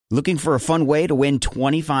Looking for a fun way to win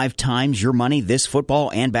 25 times your money this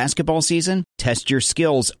football and basketball season? Test your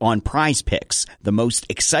skills on Prize Picks, the most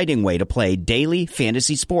exciting way to play daily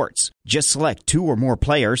fantasy sports. Just select 2 or more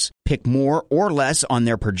players, pick more or less on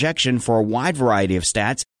their projection for a wide variety of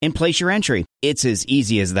stats, and place your entry. It's as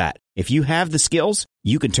easy as that. If you have the skills,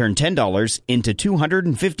 you can turn $10 into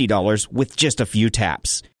 $250 with just a few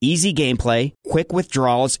taps. Easy gameplay, quick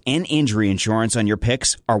withdrawals, and injury insurance on your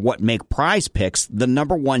picks are what make Prize Picks the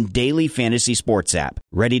 #1 daily fantasy sports app.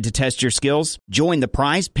 Ready to test your skills? Join the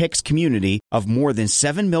Prize Picks community of more than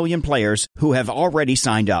 7 million players who have already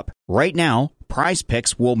signed up. Right now, Prize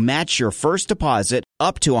Picks will match your first deposit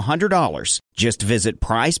up to $100. Just visit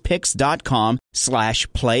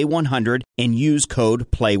prizepicks.com/play100 and use code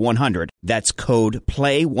PLAY100. That's code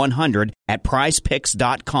PLAY100 at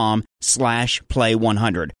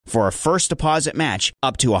prizepicks.com/play100 for a first deposit match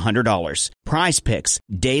up to $100. Prize Picks,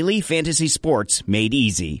 daily fantasy sports made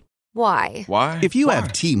easy. Why? If you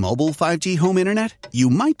have T-Mobile 5G home internet, you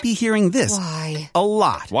might be hearing this a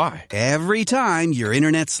lot. Why? Every time your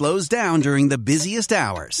internet slows down during the busiest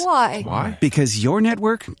hours. Why? Because your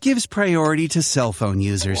network gives priority to cell phone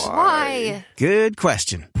users. Why? Good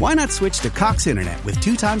question. Why not switch to Cox Internet with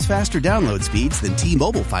 2 times faster download speeds than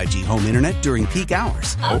T-Mobile 5G home internet during peak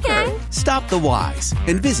hours? Okay. Stop the whys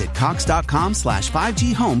and visit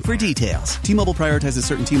cox.com/5G home for details. T-Mobile prioritizes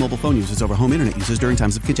certain T-Mobile phone users over home internet users during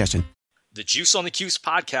times of congestion. The Juice on the Cuse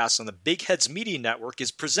podcast on the Big Heads Media Network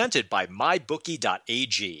is presented by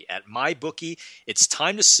MyBookie.ag. At MyBookie, it's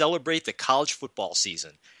time to celebrate the college football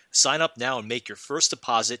season. Sign up now and make your first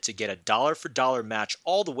deposit to get a dollar-for-dollar match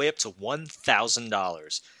all the way up to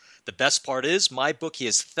 $1,000. The best part is MyBookie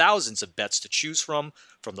has thousands of bets to choose from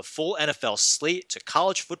the full NFL slate to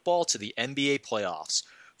college football to the NBA playoffs.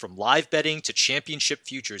 From live betting to championship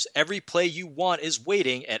futures, every play you want is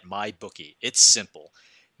waiting at MyBookie. It's simple.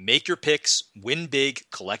 Make your picks, win big,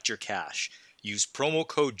 collect your cash. Use promo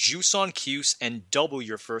code JUICEONCUSE and double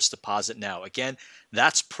your first deposit now. Again,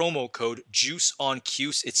 that's promo code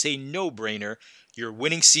JUICEONCUSE. It's a no-brainer. Your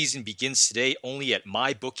winning season begins today only at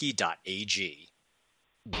mybookie.ag.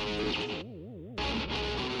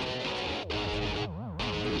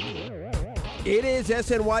 It is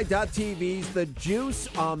SNY.TV's The Juice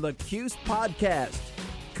on the Cuse podcast,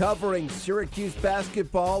 covering Syracuse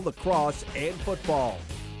basketball, lacrosse, and football.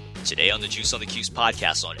 Today on the Juice on the Cuse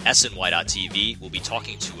podcast on SNY.TV, we'll be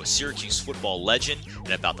talking to a Syracuse football legend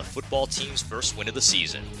and about the football team's first win of the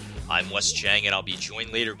season. I'm Wes Cheng, and I'll be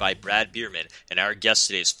joined later by Brad Bierman, and our guest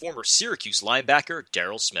today is former Syracuse linebacker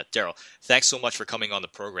Derrell Smith. Derrell, thanks so much for coming on the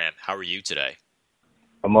program. How are you today?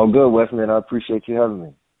 I'm all good, Wes, man. I appreciate you having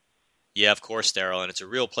me. Yeah, of course, Derrell, and it's a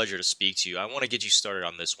real pleasure to speak to you. I want to get you started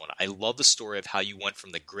on this one. I love the story of how you went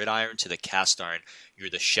from the gridiron to the cast iron. You're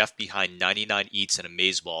the chef behind 99 Eats and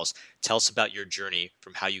Amazeballs. Tell us about your journey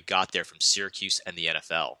from how you got there from Syracuse and the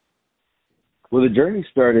NFL. Well, the journey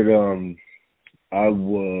started, I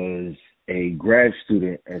was a grad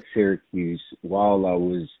student at Syracuse while I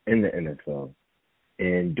was in the NFL.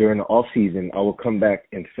 And during the off season, I would come back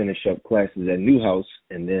and finish up classes at Newhouse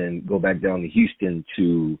and then go back down to Houston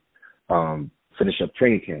to finish up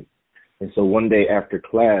training camp. And so one day after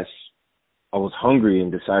class, I was hungry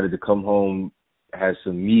and decided to come home, had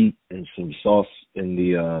some meat and some sauce in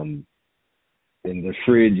the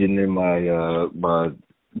fridge and in my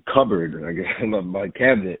cupboard, I guess, my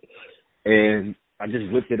cabinet. And I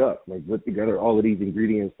just whipped it up, whipped together all of these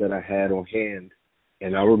ingredients that I had on hand.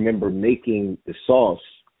 And I remember making the sauce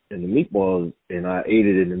and the meatballs, and I ate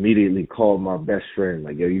it and immediately called my best friend,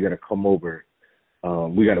 yo, you got to come over.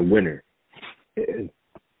 We got a winner. And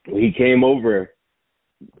when he came over,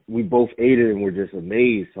 we both ate it and were just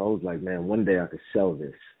amazed. So I was like, man, one day I could sell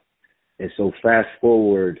this. And so fast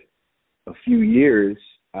forward a few years,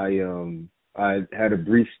 I had a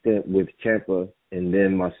brief stint with Tampa, and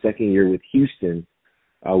then my second year with Houston,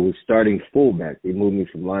 I was starting fullback. They moved me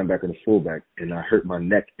from linebacker to fullback, and I hurt my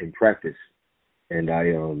neck in practice. And that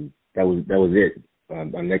was it.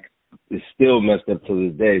 My neck is still messed up to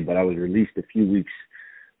this day, but I was released a few weeks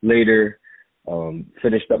later,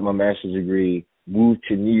 finished up my master's degree, moved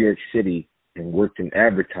to New York City and worked in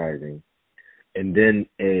advertising. And then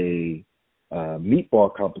a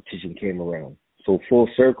meatball competition came around. So full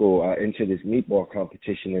circle, I enter this meatball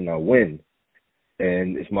competition and I win.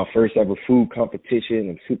 And it's my first ever food competition.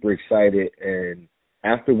 I'm super excited. And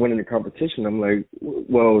after winning the competition, I'm like,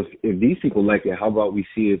 well, if these people like it, how about we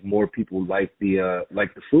see if more people like the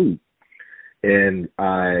food? And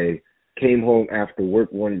I came home after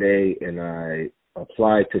work one day and I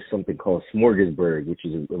applied to something called Smorgasburg, which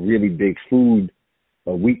is a really big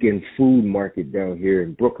weekend food market down here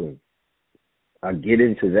in Brooklyn. I get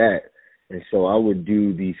into that. And so I would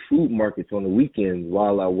do these food markets on the weekends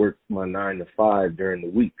while I worked my 9 to 5 during the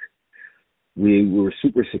week. We were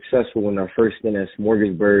super successful in our first stint at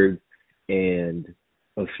Smorgasburg, and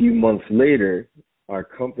a few months later, our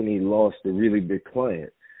company lost a really big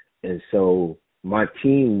client. And so my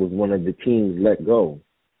team was one of the teams let go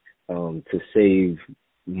to save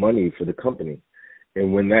money for the company.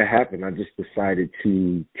 And when that happened, I just decided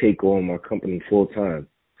to take on my company full time.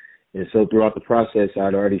 And so throughout the process,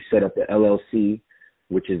 I'd already set up the LLC,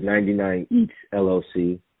 which is 99 Eats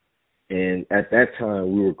LLC. And at that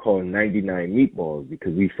time, we were called 99 Meatballs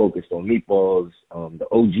because we focused on meatballs, the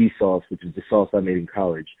OG sauce, which is the sauce I made in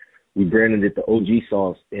college. We branded it the OG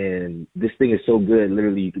sauce, and this thing is so good,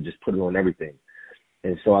 literally you could just put it on everything.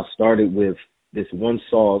 And so I started with this one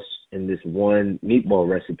sauce and this one meatball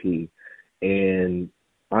recipe. And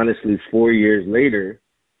honestly, 4 years later,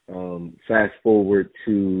 fast forward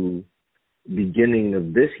to beginning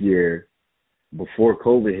of this year, before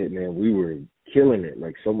COVID hit, man, we were killing it.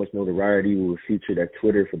 Like, so much notoriety. We were featured at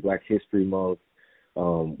Twitter for Black History Month.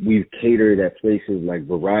 We've catered at places like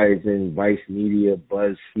Verizon, Vice Media,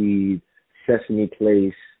 BuzzFeed, Sesame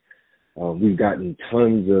Place. We've gotten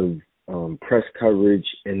tons of press coverage.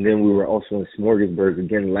 And then we were also in Smorgasburg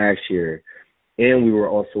again last year. And we were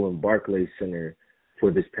also in Barclays Center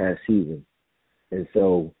for this past season. And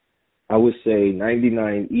so I would say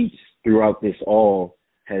 99 Eats throughout this all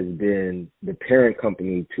has been the parent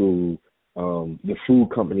company to the food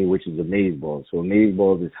company, which is Amazeballs. So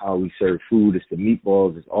Amazeballs is how we serve food. It's the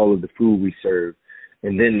meatballs. It's all of the food we serve.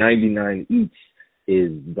 And then 99 Eats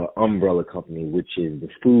is the umbrella company, which is the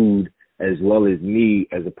food as well as me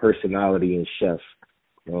as a personality and chef.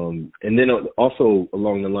 And then also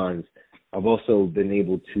along the lines, I've also been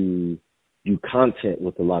able to do content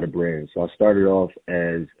with a lot of brands. So I started off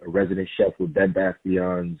as a resident chef with Bed Bath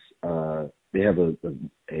Beyond's. They have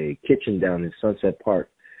a kitchen down in Sunset Park.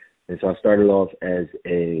 And so I started off as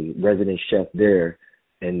a resident chef there,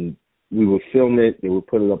 and we would film it, they would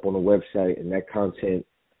put it up on the website, and that content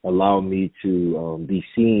allowed me to be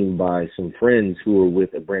seen by some friends who were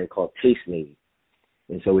with a brand called Tastemade.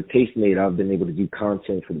 And so with Tastemade, I've been able to do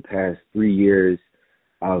content for the past 3 years.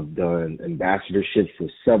 I've done ambassadorships for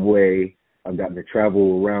Subway. I've gotten to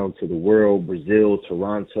travel around to the world, Brazil,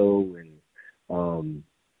 Toronto, and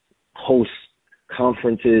host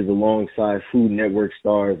conferences alongside Food Network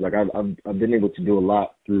stars. Like I've been able to do a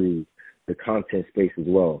lot through the content space as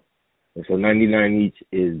well. And so 99 Eats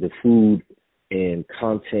is the food and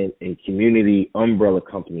content and community umbrella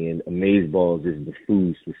company, and Amazeballs is the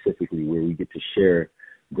food specifically, where we get to share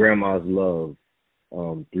grandma's love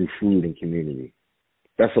through food and community.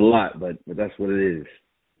 That's a lot, but that's what it is.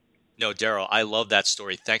 No, Derrell, I love that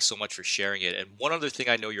story. Thanks so much for sharing it. And one other thing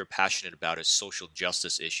I know you're passionate about is social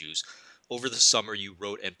justice issues. Over the summer, you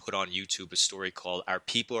wrote and put on YouTube a story called Our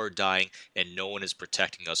People Are Dying and No One Is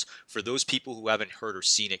Protecting Us. For those people who haven't heard or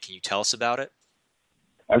seen it, can you tell us about it?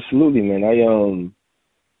 Absolutely, man.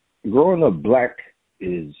 Growing up black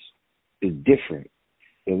is different.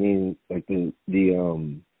 I mean, like the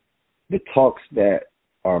talks that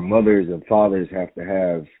our mothers and fathers have to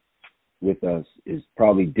have with us is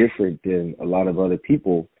probably different than a lot of other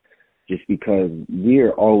people, just because we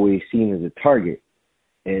are always seen as a target.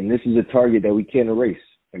 And this is a target that we can't erase.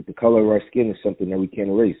 Like, the color of our skin is something that we can't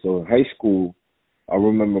erase. So in high school, I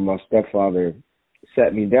remember my stepfather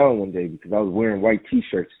sat me down one day because I was wearing white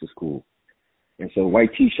T-shirts to school. And so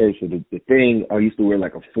white T-shirts were the thing. I used to wear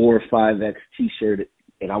like a 4 or 5X T-shirt,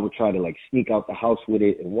 and I would try to like sneak out the house with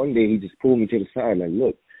it. And one day he just pulled me to the side like,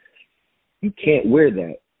 look, you can't wear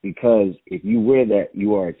that, because if you wear that,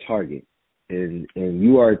 you are a target. And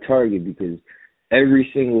you are a target because every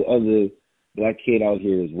single other black kid out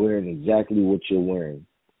here is wearing exactly what you're wearing.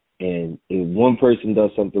 And if one person does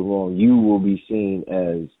something wrong, you will be seen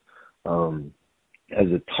as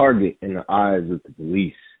a target in the eyes of the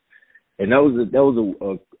police. And that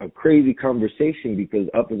was a crazy conversation, because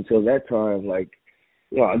up until that time, like,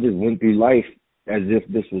 I just went through life as if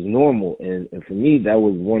this was normal. And for me, that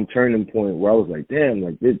was one turning point where I was like, damn,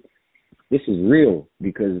 like this is real.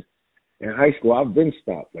 Because in high school, I've been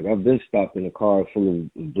stopped. Like, I've been stopped in a car full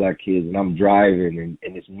of black kids, and I'm driving,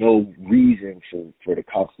 and there's no reason for the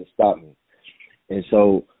cops to stop me. And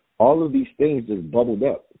so all of these things just bubbled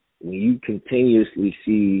up. When you continuously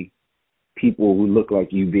see people who look like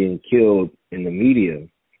you being killed in the media,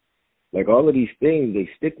 like, all of these things, they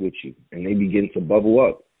stick with you, and they begin to bubble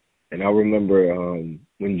up. And I remember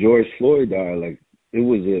when George Floyd died, like, it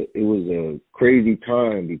was a crazy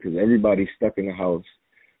time, because everybody's stuck in the house.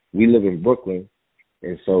 We live in Brooklyn,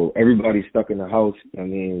 And so everybody's stuck in the house, I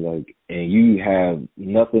mean, like, and you have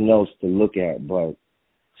nothing else to look at but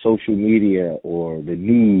social media or the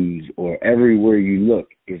news, or everywhere you look,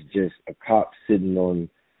 it's just a cop sitting on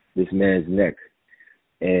this man's neck.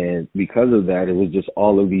 And because of that, it was just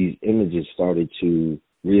all of these images started to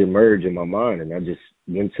reemerge in my mind. And I just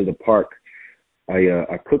went to the park.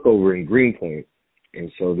 I cook over in Greenpoint.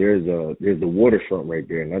 And so there's the waterfront right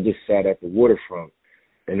there. And I just sat at the waterfront.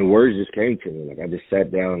 And the words just came to me. Like, I just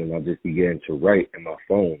sat down and I just began to write in my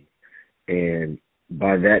phone. And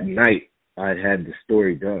by that night, I had the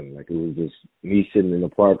story done. Like, it was just me sitting in the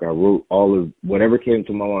park. I wrote all of whatever came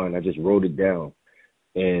to my mind. I just wrote it down.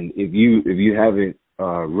 And if you haven't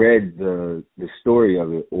read the story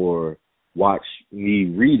of it or watched me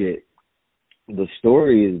read it, the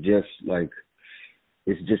story is just like,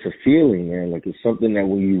 it's just a feeling, man. Like, it's something that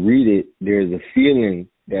when you read it, there's a feeling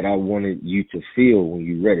that I wanted you to feel when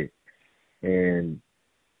you read it. And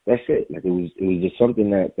that's it. Like, it was just something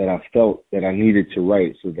that I felt that I needed to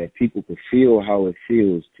write so that people could feel how it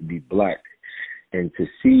feels to be Black and to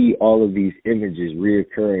see all of these images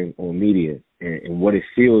reoccurring on media and what it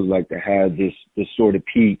feels like to have this sort of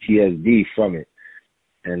PTSD from it.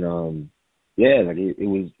 And, yeah, like it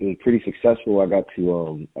was pretty successful. I got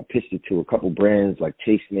to, I pitched it to a couple brands like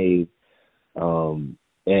Chase made,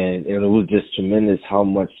 and it was just tremendous how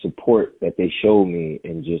much support that they showed me,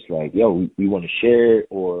 and just like, yo, we want to share it,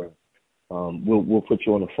 or we'll put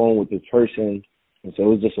you on the phone with this person. And so it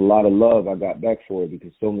was just a lot of love I got back for it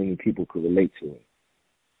because so many people could relate to it.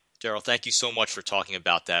 Derrell, thank you so much for talking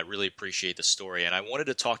about that. Really appreciate the story. And I wanted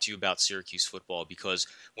to talk to you about Syracuse football because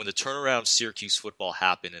when the turnaround Syracuse football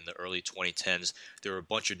happened in the early 2010s, there were a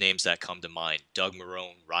bunch of names that come to mind. Doug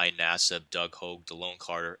Marrone, Ryan Nassib, Doug Hogue, DeLone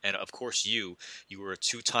Carter, and of course you were a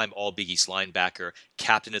two-time All-Big East linebacker,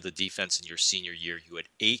 captain of the defense in your senior year. You had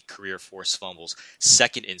 8 career forced fumbles,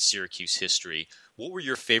 second in Syracuse history. What were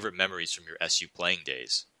your favorite memories from your SU playing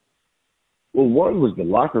days? Well, one was the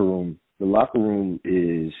locker room. The locker room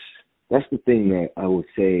that's the thing that I would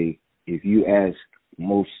say, if you ask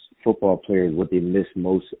most football players what they miss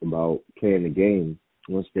most about playing the game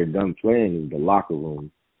once they're done playing, is the locker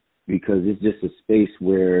room, because it's just a space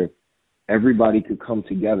where everybody could come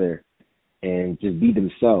together and just be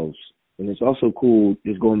themselves. And it's also cool,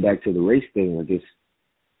 just going back to the race thing, like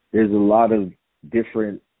there's a lot of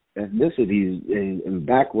different ethnicities and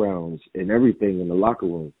backgrounds and everything in the locker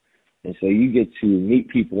room. And so you get to meet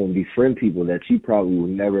people and befriend people that you probably would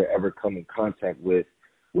never, ever come in contact with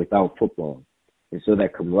without football. And so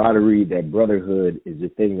that camaraderie, that brotherhood is the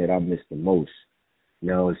thing that I miss the most.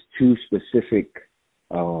 Now, it's 2 specific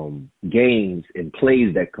games and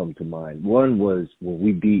plays that come to mind. One was when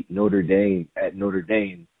we beat Notre Dame at Notre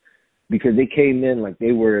Dame, because they came in like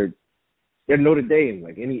they're Notre Dame.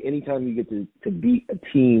 Like anytime you get to beat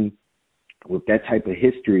a team with that type of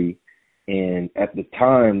history. And at the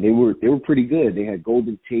time, they were pretty good. They had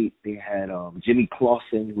Golden Tate. They had Jimmy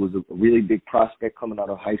Clausen, who was a really big prospect coming out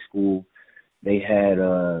of high school. They had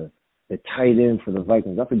the tight end for the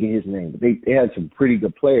Vikings. I forget his name, but they had some pretty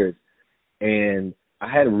good players. And I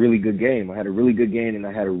had a really good game. And I had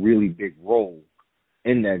a really big role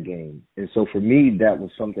in that game. And so for me, that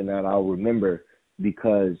was something that I'll remember,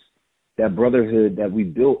 because that brotherhood that we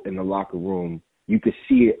built in the locker room, you could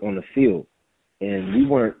see it on the field. And we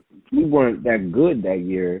weren't that good that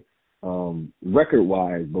year,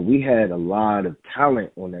 record-wise, but we had a lot of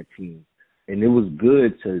talent on that team. And it was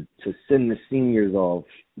good to send the seniors off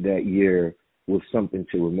that year with something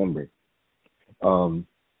to remember. And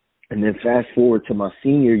then fast forward to my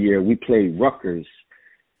senior year, we played Rutgers,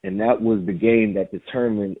 and that was the game that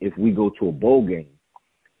determined if we go to a bowl game.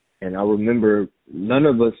 And I remember none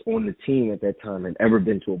of us on the team at that time had ever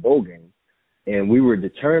been to a bowl game. And we were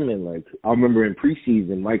determined, like, I remember in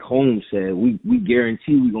preseason, Mike Holmes said, we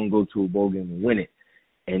guarantee we're going to go to a bowl game and win it.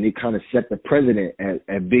 And it kind of set the precedent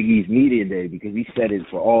at Big East Media Day, because he said it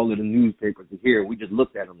for all of the newspapers to hear. We just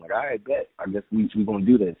looked at him like, all right, bet. I guess we're going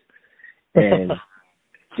to do this. And,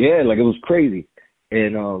 yeah, like, it was crazy.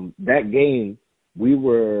 And that game,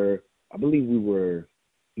 I believe we were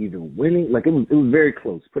either winning. Like, it was very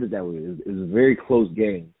close. Put it that way. It was a very close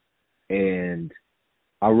game. And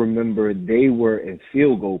I remember they were in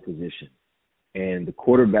field goal position, and the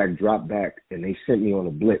quarterback dropped back, and they sent me on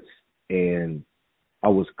a blitz, and I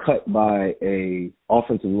was cut by a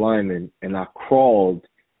offensive lineman, and I crawled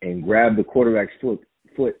and grabbed the quarterback's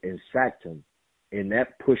foot and sacked him, and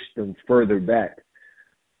that pushed them further back.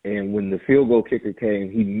 And when the field goal kicker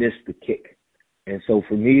came, he missed the kick. And so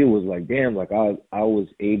for me, it was like, damn, like I was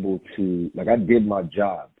able to, like, I did my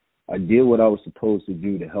job. I did what I was supposed to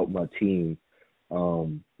do to help my team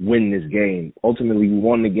win this game. Ultimately, we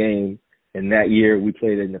won the game, and that year we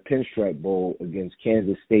played in the Pinstripe Bowl against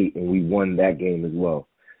Kansas State, and we won that game as well.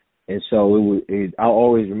 And so I'll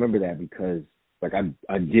always remember that because, like,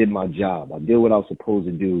 I did my job. I did what I was supposed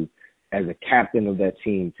to do as a captain of that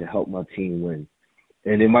team to help my team win.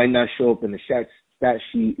 And it might not show up in the stat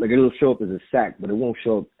sheet. Like, it'll show up as a sack, but it won't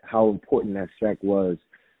show up how important that sack was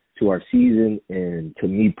to our season and to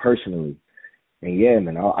me personally. And, yeah,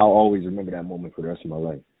 man, I'll always remember that moment for the rest of my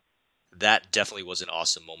life. That definitely was an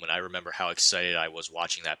awesome moment. I remember how excited I was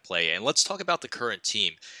watching that play. And let's talk about the current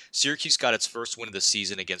team. Syracuse got its first win of the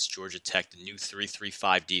season against Georgia Tech. The new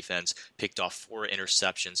 3-3-5 defense picked off 4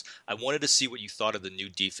 interceptions. I wanted to see what you thought of the new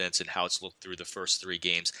defense and how it's looked through the first 3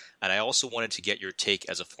 games. And I also wanted to get your take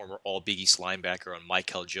as a former All-Big East linebacker on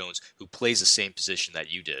Michael Jones, who plays the same position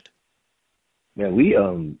that you did.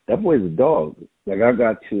 Man, that boy's a dog. Like,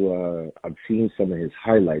 I've seen some of his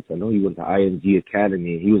highlights. I know he went to IMG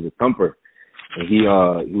Academy, and he was a thumper. And he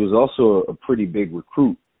was also a pretty big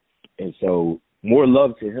recruit. And so more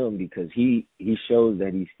love to him because he shows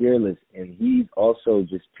that he's fearless, and he's also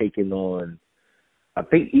just taking on, I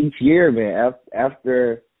think each year, man,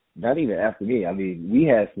 after, not even after me. I mean, we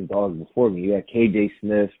had some dogs before me. You had KJ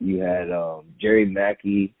Smith, you had Jerry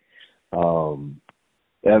Mackey,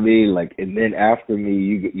 I mean, like, and then after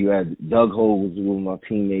me, you had Doug Ho was my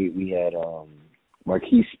teammate. We had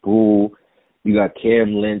Marquise Sproul. You got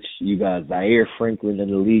Cam Lynch. You got Zaire Franklin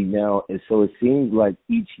in the league now. And so it seems like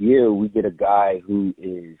each year we get a guy who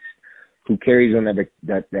carries on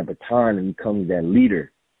that baton and becomes that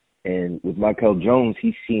leader. And with Michael Jones,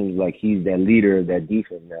 he seems like he's that leader of that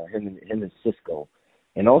defense now. Him and Cisco,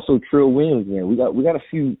 and also Trill Williams. Man, we got a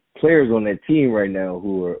few players on that team right now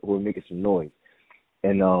who are making some noise.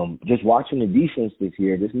 And just watching the defense this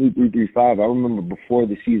year, this new 3-3-5, I remember before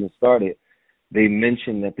the season started, they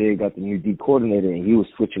mentioned that they got the new D coordinator and he was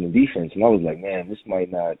switching the defense. And I was like, man, this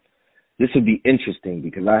would be interesting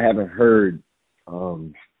because I haven't heard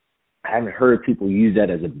people use that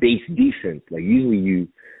as a base defense. Like, usually you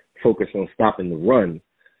focus on stopping the run.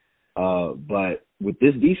 But with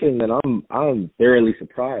this defense, man, I'm thoroughly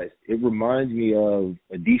surprised. It reminds me of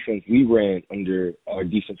a defense we ran under our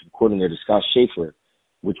defensive coordinator, Scott Schaefer,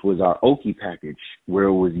 which was our Okie package, where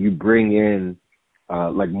it was you bring in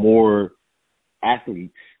like more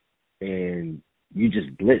athletes and you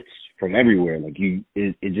just blitz from everywhere. Like,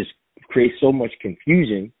 it just creates so much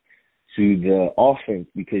confusion to the offense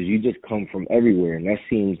because you just come from everywhere, and it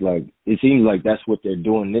seems like that's what they're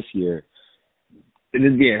doing this year. And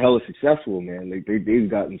it's being hella successful, man. Like, they've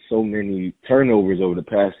gotten so many turnovers over the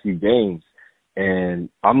past few games, and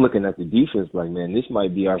I'm looking at the defense like, man, this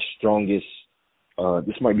might be our strongest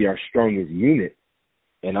unit,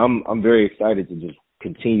 and I'm very excited to just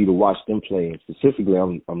continue to watch them play. And specifically,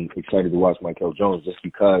 I'm excited to watch Michael Jones just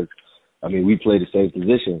because, I mean, we play the same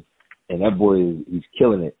position, and that boy he's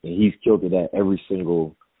killing it, and he's killed it at every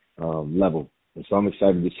single level. And so I'm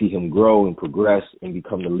excited to see him grow and progress and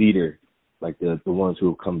become the leader like the ones who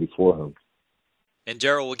have come before him. And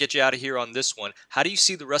Derrell, we'll get you out of here on this one. How do you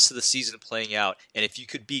see the rest of the season playing out? And if you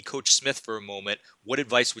could be Coach Smith for a moment, what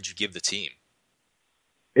advice would you give the team?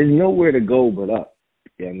 There's nowhere to go but up.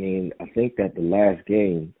 I mean, I think that the last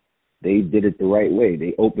game, they did it the right way.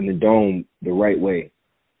 They opened the dome the right way.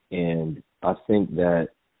 And I think that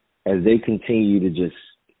as they continue to just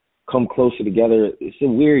come closer together, it's a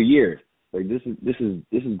weird year. Like, this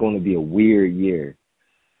is going to be a weird year.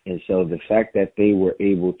 And so the fact that they were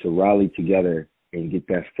able to rally together and get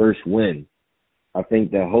that first win, I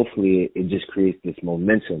think that hopefully it just creates this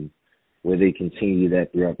momentum where they continue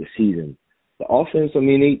that throughout the season. The offense, I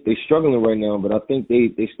mean, they're struggling right now, but I think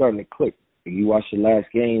they're starting to click. If you watch the last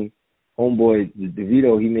game, homeboy,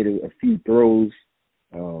 DeVito, he made a few throws.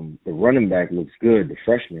 The running back looks good. The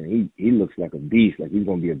freshman, he looks like a beast, like he's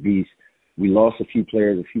going to be a beast. We lost a few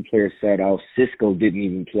players sat out. Cisco didn't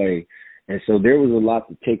even play. And so there was a lot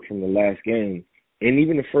to take from the last game. And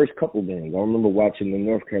even the first couple games, I remember watching the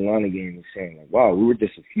North Carolina game and saying, like, wow, we were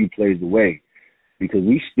just a few plays away because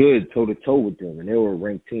we stood toe-to-toe with them, and they were a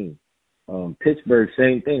ranked team. Pittsburgh,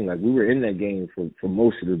 same thing. Like, we were in that game for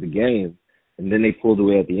most of the game, and then they pulled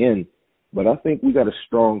away at the end. But I think we got a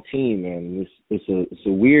strong team, man. It's a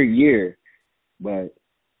weird year, but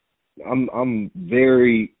I'm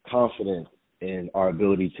very confident in our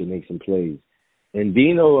ability to make some plays. And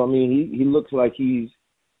Dino, I mean, he looks like he's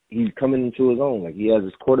coming into his own. Like, he has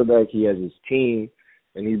his quarterback, he has his team,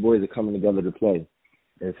 and these boys are coming together to play.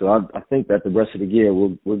 And so I think that the rest of the year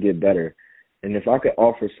we'll get better. And if I could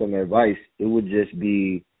offer some advice, it would just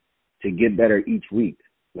be to get better each week.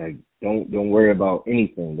 Like, don't worry about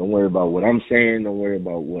anything. Don't worry about what I'm saying. Don't worry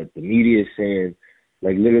about what the media is saying.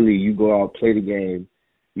 Like, literally, you go out, play the game,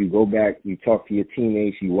 you go back, you talk to your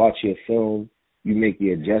teammates, you watch your film, you make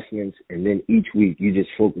the adjustments, and then each week you just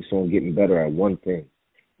focus on getting better at one thing.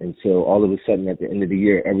 And so all of a sudden at the end of the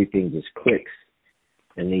year, everything just clicks,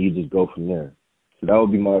 and then you just go from there. So that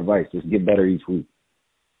would be my advice. Just get better each week.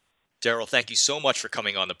 Derrell, thank you so much for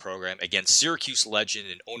coming on the program. Again, Syracuse legend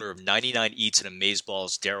and owner of 99 Eats and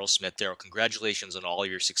Amazeballs, Derrell Smith. Derrell, congratulations on all of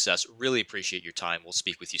your success. Really appreciate your time. We'll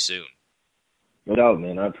speak with you soon. No doubt,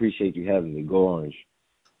 man. I appreciate you having me. Go Orange.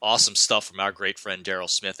 Awesome stuff from our great friend Derrell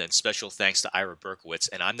Smith, and special thanks to Ira Berkowitz.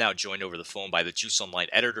 And I'm now joined over the phone by the Juice Online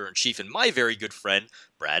editor-in-chief and my very good friend,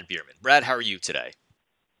 Brad Bierman. Brad, how are you today?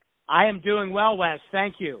 I am doing well, Wes.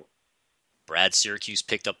 Thank you. Brad, Syracuse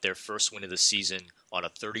picked up their first win of the season on a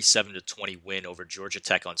 37-20 win over Georgia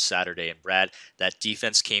Tech on Saturday. And Brad, that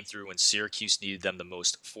defense came through when Syracuse needed them the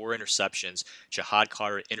most. 4 interceptions, Jahad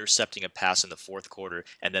Carter intercepting a pass in the fourth quarter,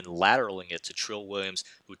 and then lateraling it to Trill Williams,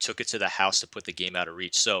 who took it to the house to put the game out of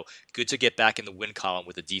reach. So good to get back in the win column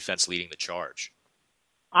with the defense leading the charge.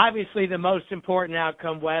 Obviously, the most important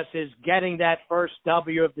outcome, Wes, is getting that first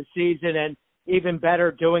W of the season, and even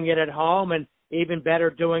better doing it at home, and even better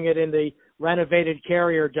doing it in the renovated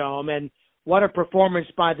Carrier Dome. And what a performance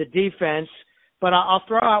by the defense. But I'll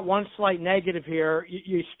throw out one slight negative here.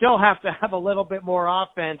 You still have to have a little bit more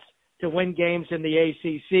offense to win games in the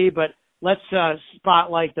ACC, but let's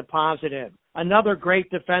spotlight the positive. Another great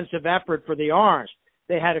defensive effort for the Orange.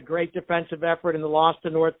 They had a great defensive effort in the loss to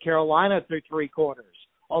North Carolina through 3 quarters.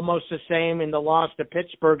 Almost the same in the loss to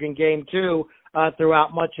Pittsburgh in Game 2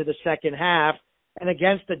 throughout much of the second half. And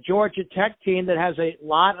against the Georgia Tech team that has a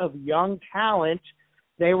lot of young talent,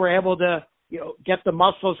 they were able to get the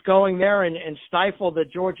muscles going there and stifle the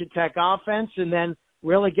Georgia Tech offense, and then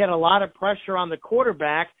really get a lot of pressure on the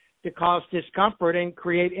quarterback to cause discomfort and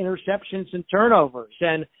create interceptions and turnovers.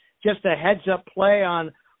 And just a heads-up play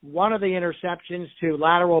on one of the interceptions to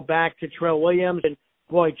lateral back to Trill Williams. And,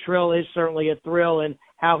 boy, Trill is certainly a thrill in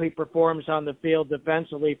how he performs on the field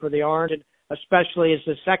defensively for the Orange, and especially as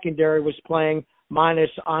the secondary was playing minus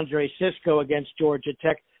Andre Sisco against Georgia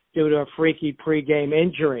Tech due to a freaky pregame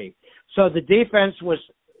injury. So the defense was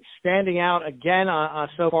standing out again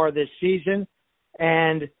so far this season,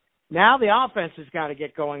 and now the offense has got to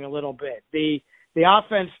get going a little bit. The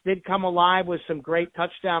offense did come alive with some great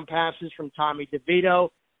touchdown passes from Tommy DeVito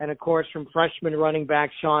and, of course, from freshman running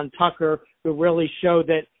back Sean Tucker, who really showed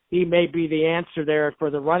that he may be the answer there for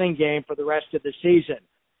the running game for the rest of the season.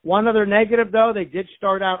 One other negative, though, they did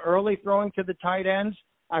start out early throwing to the tight ends.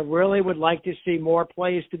 I really would like to see more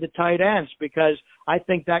plays to the tight ends, because I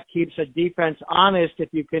think that keeps a defense honest if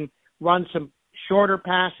you can run some shorter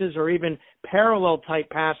passes or even parallel type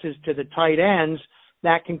passes to the tight ends.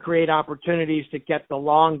 That can create opportunities to get the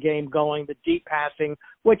long game going, the deep passing,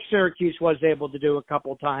 which Syracuse was able to do a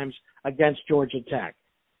couple times against Georgia Tech.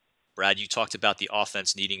 Brad, you talked about the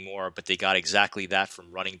offense needing more, but they got exactly that from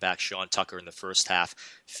running back Sean Tucker in the first half.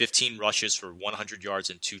 15 rushes for 100 yards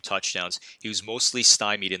and 2 touchdowns. He was mostly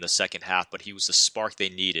stymied in the second half, but he was the spark they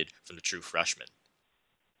needed from the true freshman.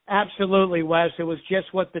 Absolutely, Wes. It was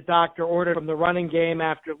just what the doctor ordered from the running game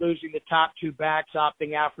after losing the top 2 backs,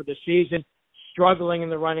 opting out for the season, struggling in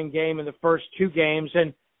the running game in the first 2 games.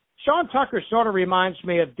 And Sean Tucker sort of reminds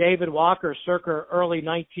me of David Walker circa early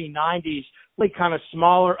 1990s, really kind of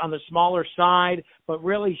smaller, on the smaller side, but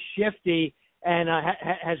really shifty, and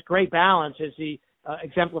has great balance, as he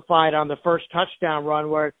exemplified on the first touchdown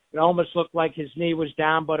run, where it almost looked like his knee was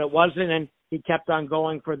down, but it wasn't, and he kept on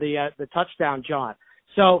going for the touchdown jaunt.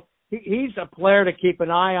 So he's a player to keep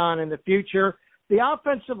an eye on in the future. The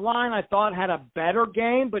offensive line, I thought, had a better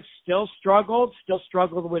game, but still struggled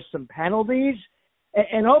with some penalties.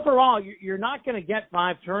 And overall, you're not going to get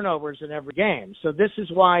 5 turnovers in every game. So this is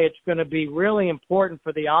why it's going to be really important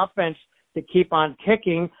for the offense to keep on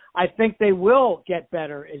kicking. I think they will get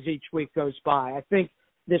better as each week goes by. I think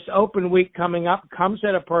this open week coming up comes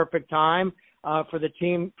at a perfect time for the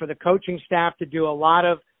team, for the coaching staff to do a lot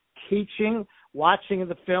of teaching, watching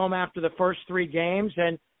the film after the first 3 games.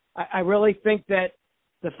 And I really think that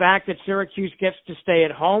the fact that Syracuse gets to stay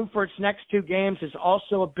at home for its next 2 games is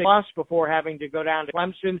also a big plus before having to go down to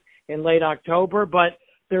Clemson in late October. But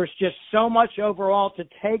there's just so much overall to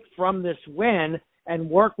take from this win and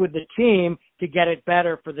work with the team to get it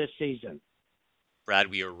better for this season.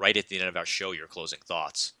 Brad, we are right at the end of our show. Your closing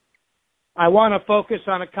thoughts. I want to focus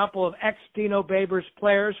on a couple of ex-Dino Babers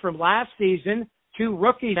players from last season, 2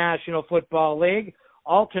 rookie National Football League.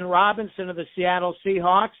 Alton Robinson of the Seattle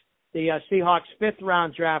Seahawks, the Seahawks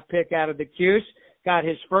 5th-round draft pick out of the Cuse, got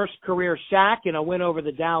his first career sack in a win over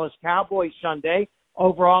the Dallas Cowboys Sunday.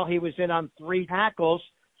 Overall, he was in on 3 tackles,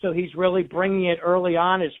 so he's really bringing it early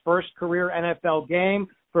on, his first career NFL game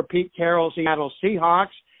for Pete Carroll's Seattle Seahawks.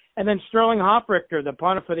 And then Sterling Hoffrichter, the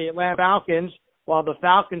punter for the Atlanta Falcons, while the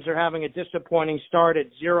Falcons are having a disappointing start at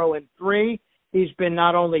 0-3, he's been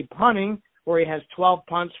not only punting, where he has 12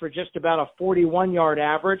 punts for just about a 41-yard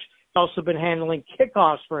average. He's also been handling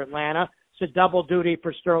kickoffs for Atlanta. It's a double duty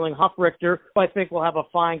for Sterling Hoffrichter, who I think will have a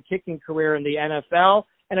fine kicking career in the NFL.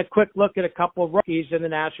 And a quick look at a couple of rookies in the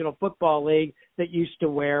National Football League that used to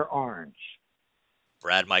wear orange.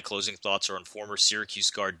 Brad, my closing thoughts are on former Syracuse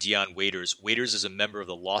guard Dion Waiters. Waiters is a member of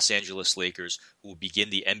the Los Angeles Lakers who will begin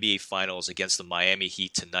the NBA Finals against the Miami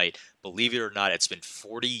Heat tonight. Believe it or not, it's been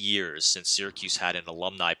 40 years since Syracuse had an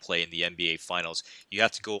alumni play in the NBA Finals. You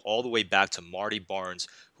have to go all the way back to Marty Barnes,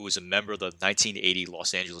 who was a member of the 1980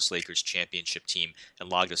 Los Angeles Lakers championship team and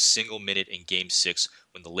logged a single minute in Game 6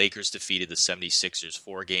 when the Lakers defeated the 76ers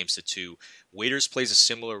 4-2. Waiters plays a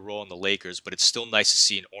similar role in the Lakers, but it's still nice to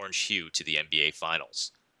see an orange hue to the NBA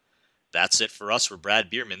Finals. That's it for us. For Brad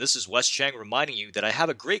Bierman, this is Wes Cheng reminding you that I have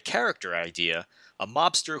a great character idea, a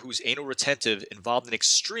mobster who's anal retentive involved in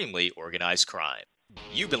extremely organized crime.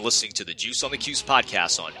 You've been listening to the Juice on the Cuse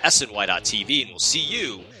podcast on SNY.TV, and we'll see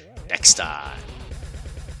you next time.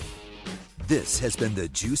 This has been the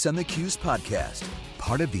Juice on the Cuse podcast,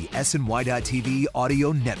 part of the SNY.TV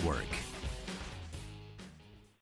audio network.